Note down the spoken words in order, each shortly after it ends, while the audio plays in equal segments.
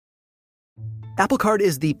Apple Card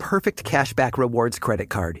is the perfect cashback rewards credit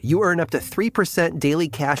card. You earn up to 3% daily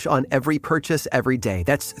cash on every purchase every day.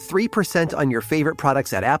 That's 3% on your favorite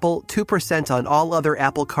products at Apple, 2% on all other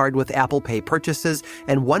Apple Card with Apple Pay purchases,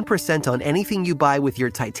 and 1% on anything you buy with your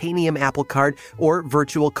titanium Apple Card or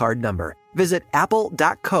virtual card number. Visit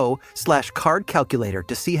apple.co/card calculator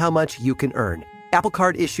to see how much you can earn. Apple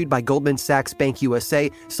Card issued by Goldman Sachs Bank USA,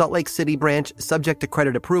 Salt Lake City branch, subject to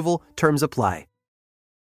credit approval. Terms apply.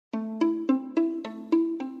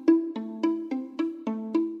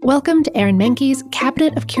 Welcome to Aaron Mahnke's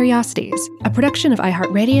Cabinet of Curiosities, a production of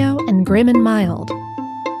iHeartRadio and Grim and Mild.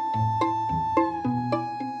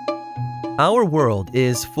 Our world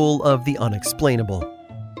is full of the unexplainable.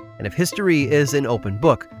 And if history is an open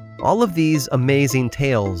book, all of these amazing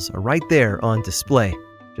tales are right there on display,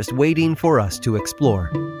 just waiting for us to explore.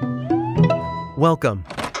 Welcome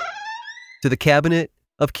to the Cabinet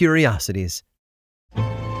of Curiosities.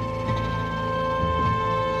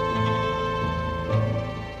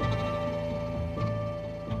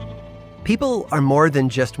 People are more than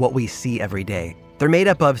just what we see every day. They're made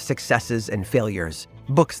up of successes and failures,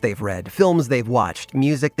 books they've read, films they've watched,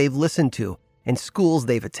 music they've listened to, and schools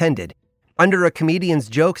they've attended. Under a comedian's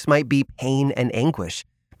jokes might be pain and anguish.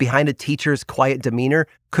 Behind a teacher's quiet demeanor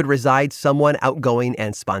could reside someone outgoing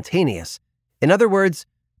and spontaneous. In other words,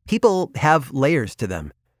 people have layers to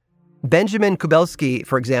them. Benjamin Kubelski,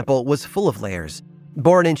 for example, was full of layers.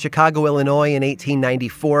 Born in Chicago, Illinois in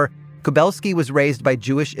 1894, Kubelski was raised by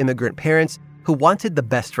Jewish immigrant parents who wanted the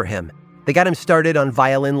best for him. They got him started on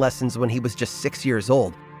violin lessons when he was just 6 years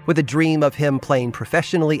old, with a dream of him playing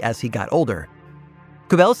professionally as he got older.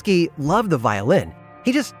 Kubelski loved the violin.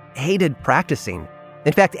 He just hated practicing.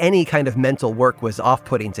 In fact, any kind of mental work was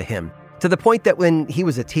off-putting to him, to the point that when he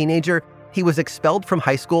was a teenager, he was expelled from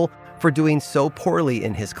high school for doing so poorly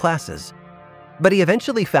in his classes. But he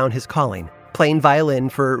eventually found his calling, playing violin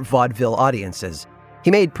for vaudeville audiences. He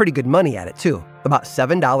made pretty good money at it, too, about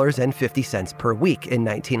 $7.50 per week in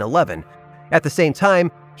 1911. At the same time,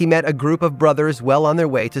 he met a group of brothers well on their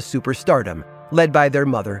way to superstardom, led by their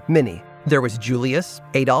mother, Minnie. There was Julius,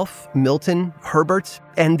 Adolf, Milton, Herbert,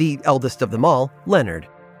 and the eldest of them all, Leonard.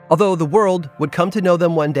 Although the world would come to know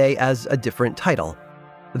them one day as a different title,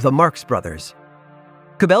 the Marx Brothers.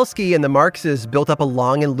 Kubelski and the Marxes built up a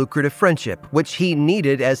long and lucrative friendship, which he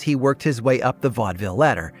needed as he worked his way up the vaudeville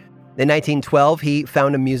ladder. In 1912, he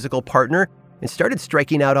found a musical partner and started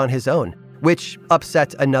striking out on his own, which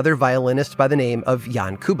upset another violinist by the name of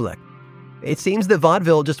Jan Kubelik. It seems that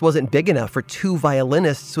vaudeville just wasn't big enough for two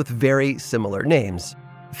violinists with very similar names.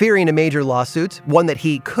 Fearing a major lawsuit, one that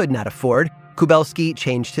he could not afford, Kubelski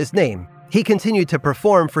changed his name. He continued to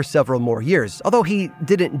perform for several more years, although he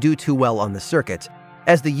didn't do too well on the circuit.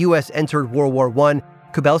 As the U.S. entered World War I,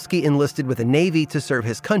 Kubelski enlisted with the Navy to serve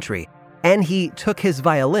his country, and he took his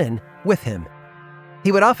violin with him.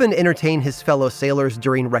 He would often entertain his fellow sailors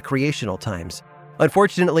during recreational times.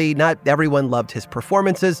 Unfortunately, not everyone loved his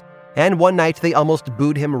performances, and one night they almost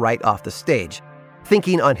booed him right off the stage.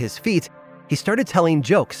 Thinking on his feet, he started telling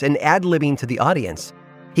jokes and ad-libbing to the audience.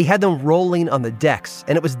 He had them rolling on the decks,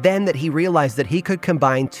 and it was then that he realized that he could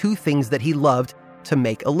combine two things that he loved to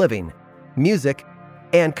make a living: music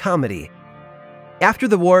and comedy. After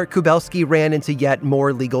the war, Kubelski ran into yet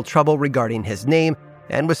more legal trouble regarding his name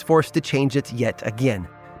and was forced to change it yet again.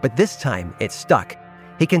 But this time, it stuck.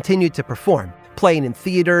 He continued to perform, playing in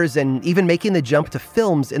theaters and even making the jump to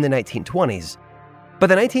films in the 1920s. But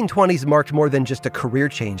the 1920s marked more than just a career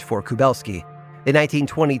change for Kubelski. In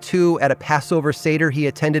 1922, at a Passover Seder he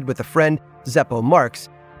attended with a friend, Zeppo Marx,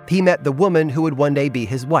 he met the woman who would one day be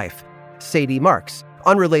his wife, Sadie Marx,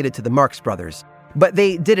 unrelated to the Marx Brothers. But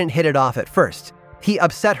they didn't hit it off at first. He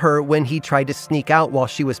upset her when he tried to sneak out while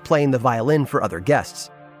she was playing the violin for other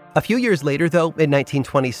guests. A few years later, though, in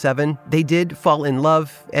 1927, they did fall in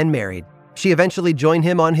love and married. She eventually joined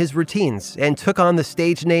him on his routines and took on the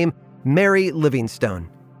stage name Mary Livingstone.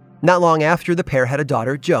 Not long after, the pair had a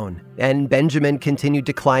daughter, Joan, and Benjamin continued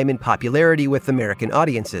to climb in popularity with American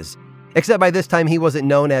audiences. Except by this time, he wasn't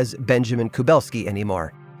known as Benjamin Kubelski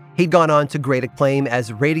anymore. He'd gone on to great acclaim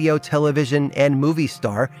as radio, television, and movie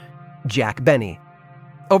star Jack Benny.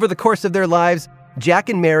 Over the course of their lives, Jack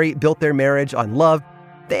and Mary built their marriage on love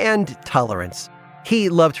and tolerance. He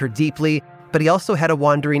loved her deeply, but he also had a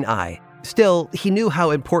wandering eye. Still, he knew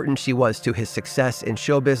how important she was to his success in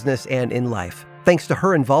show business and in life. Thanks to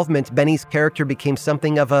her involvement, Benny's character became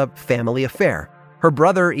something of a family affair. Her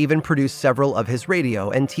brother even produced several of his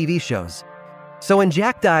radio and TV shows. So when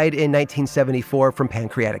Jack died in 1974 from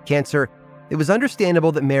pancreatic cancer, it was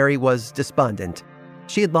understandable that Mary was despondent.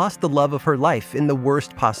 She had lost the love of her life in the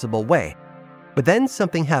worst possible way. But then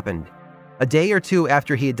something happened. A day or two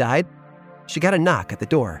after he had died, she got a knock at the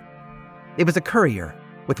door. It was a courier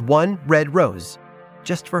with one red rose,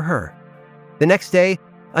 just for her. The next day,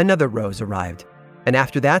 another rose arrived, and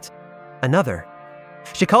after that, another.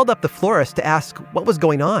 She called up the florist to ask what was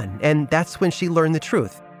going on, and that's when she learned the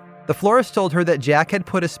truth. The florist told her that Jack had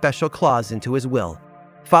put a special clause into his will.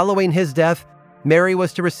 Following his death, Mary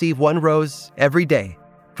was to receive one rose every day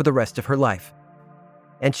for the rest of her life.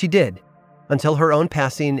 And she did, until her own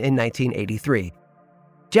passing in 1983.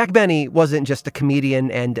 Jack Benny wasn't just a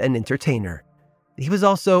comedian and an entertainer. He was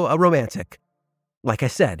also a romantic. Like I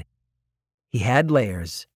said, he had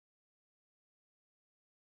layers.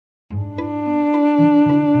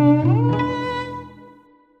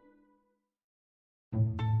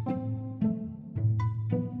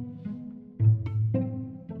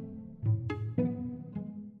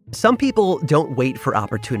 Some people don't wait for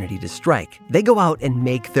opportunity to strike. They go out and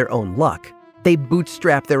make their own luck. They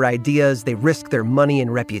bootstrap their ideas, they risk their money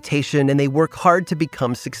and reputation, and they work hard to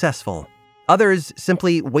become successful. Others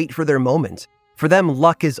simply wait for their moment. For them,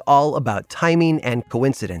 luck is all about timing and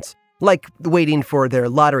coincidence, like waiting for their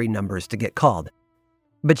lottery numbers to get called.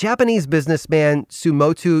 But Japanese businessman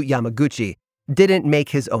Tsumoto Yamaguchi didn't make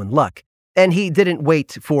his own luck, and he didn't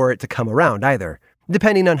wait for it to come around either.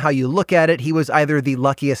 Depending on how you look at it, he was either the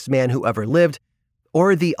luckiest man who ever lived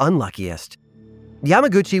or the unluckiest.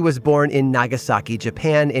 Yamaguchi was born in Nagasaki,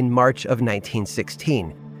 Japan in March of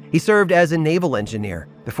 1916. He served as a naval engineer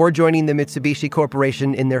before joining the Mitsubishi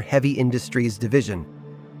Corporation in their heavy industries division.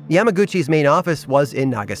 Yamaguchi's main office was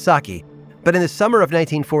in Nagasaki, but in the summer of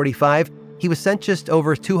 1945, he was sent just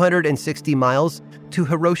over 260 miles to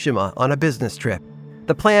Hiroshima on a business trip.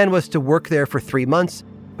 The plan was to work there for 3 months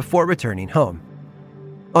before returning home.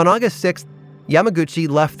 On August 6th, Yamaguchi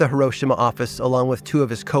left the Hiroshima office along with 2 of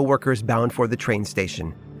his co-workers bound for the train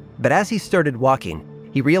station. But as he started walking,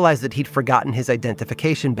 he realized that he'd forgotten his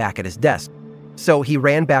identification back at his desk, so he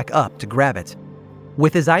ran back up to grab it.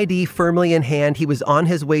 With his ID firmly in hand, he was on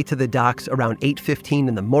his way to the docks around 8:15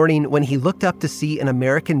 in the morning when he looked up to see an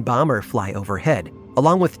American bomber fly overhead,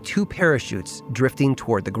 along with 2 parachutes drifting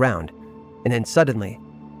toward the ground. And then suddenly,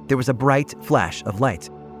 there was a bright flash of light.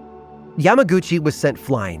 Yamaguchi was sent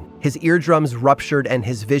flying. His eardrums ruptured and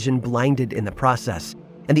his vision blinded in the process,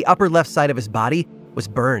 and the upper left side of his body was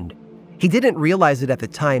burned. He didn't realize it at the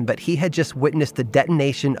time, but he had just witnessed the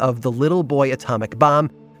detonation of the Little Boy atomic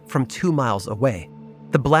bomb from 2 miles away.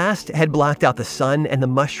 The blast had blocked out the sun, and the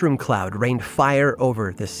mushroom cloud rained fire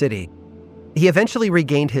over the city. He eventually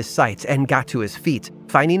regained his sight and got to his feet,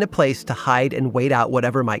 finding a place to hide and wait out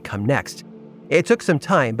whatever might come next. It took some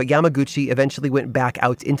time, but Yamaguchi eventually went back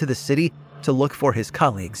out into the city to look for his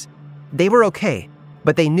colleagues. They were okay,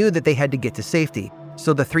 but they knew that they had to get to safety,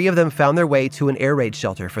 so the 3 of them found their way to an air raid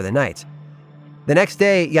shelter for the night. The next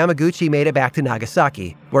day, Yamaguchi made it back to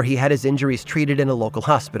Nagasaki, where he had his injuries treated in a local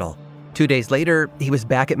hospital. 2 days later, he was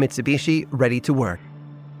back at Mitsubishi, ready to work.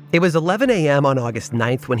 It was 11 a.m. on August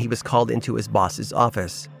 9th when he was called into his boss's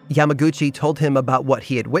office. Yamaguchi told him about what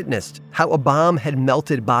he had witnessed, how a bomb had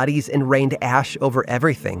melted bodies and rained ash over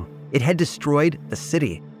everything. It had destroyed the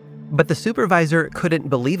city. But the supervisor couldn't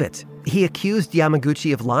believe it. He accused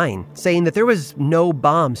Yamaguchi of lying, saying that there was no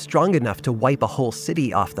bomb strong enough to wipe a whole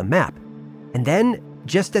city off the map. And then,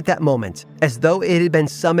 just at that moment, as though it had been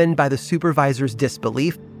summoned by the supervisor's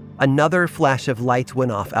disbelief, another flash of light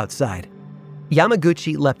went off outside.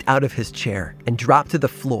 Yamaguchi leapt out of his chair and dropped to the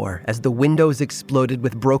floor as the windows exploded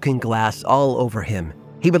with broken glass all over him.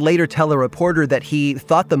 He would later tell a reporter that he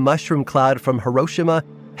thought the mushroom cloud from Hiroshima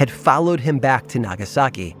had followed him back to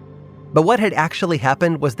Nagasaki. But what had actually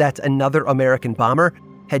happened was that another American bomber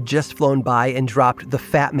had just flown by and dropped the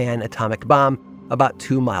Fat Man atomic bomb about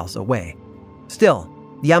 2 miles away. Still,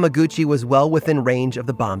 Yamaguchi was well within range of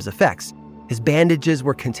the bomb's effects. His bandages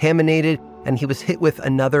were contaminated, and he was hit with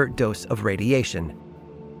another dose of radiation.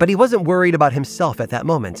 But he wasn't worried about himself at that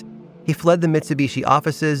moment. He fled the Mitsubishi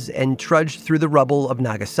offices and trudged through the rubble of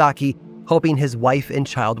Nagasaki, hoping his wife and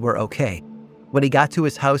child were okay. When he got to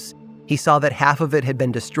his house, he saw that half of it had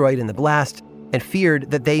been destroyed in the blast and feared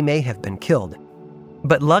that they may have been killed.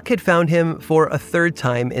 But luck had found him for a 3rd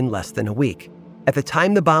time in less than a week. At the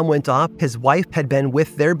time the bomb went off, his wife had been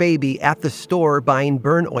with their baby at the store buying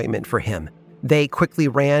burn ointment for him. They quickly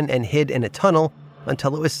ran and hid in a tunnel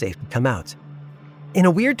until it was safe to come out. In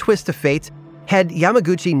a weird twist of fate, had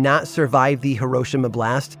Yamaguchi not survived the Hiroshima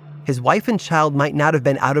blast, his wife and child might not have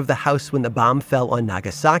been out of the house when the bomb fell on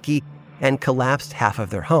Nagasaki and collapsed half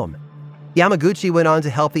of their home. Yamaguchi went on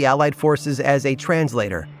to help the Allied forces as a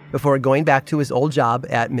translator before going back to his old job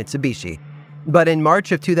at Mitsubishi. But in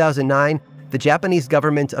March of 2009, the Japanese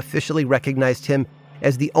government officially recognized him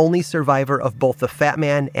as the only survivor of both the Fat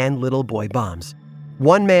Man and Little Boy bombs.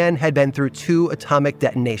 One man had been through 2 atomic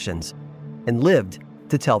detonations and lived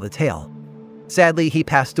to tell the tale. Sadly, he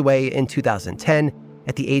passed away in 2010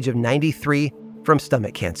 at the age of 93 from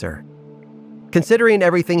stomach cancer. Considering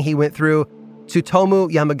everything he went through, Tsutomu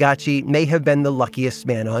Yamagachi may have been the luckiest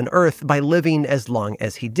man on Earth by living as long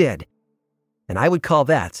as he did. And I would call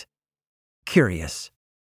that curious.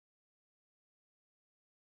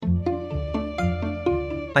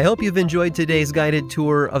 I hope you've enjoyed today's guided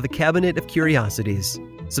tour of the Cabinet of Curiosities.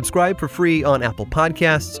 Subscribe for free on Apple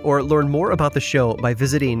Podcasts or learn more about the show by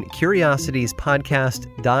visiting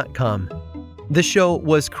curiositiespodcast.com. This show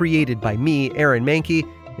was created by me, Aaron Mahnke,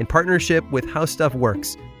 in partnership with How Stuff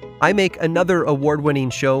Works. I make another award-winning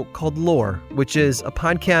show called Lore, which is a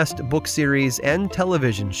podcast, book series, and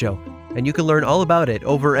television show, and you can learn all about it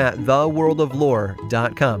over at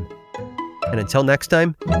theworldoflore.com. And until next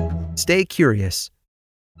time, stay curious.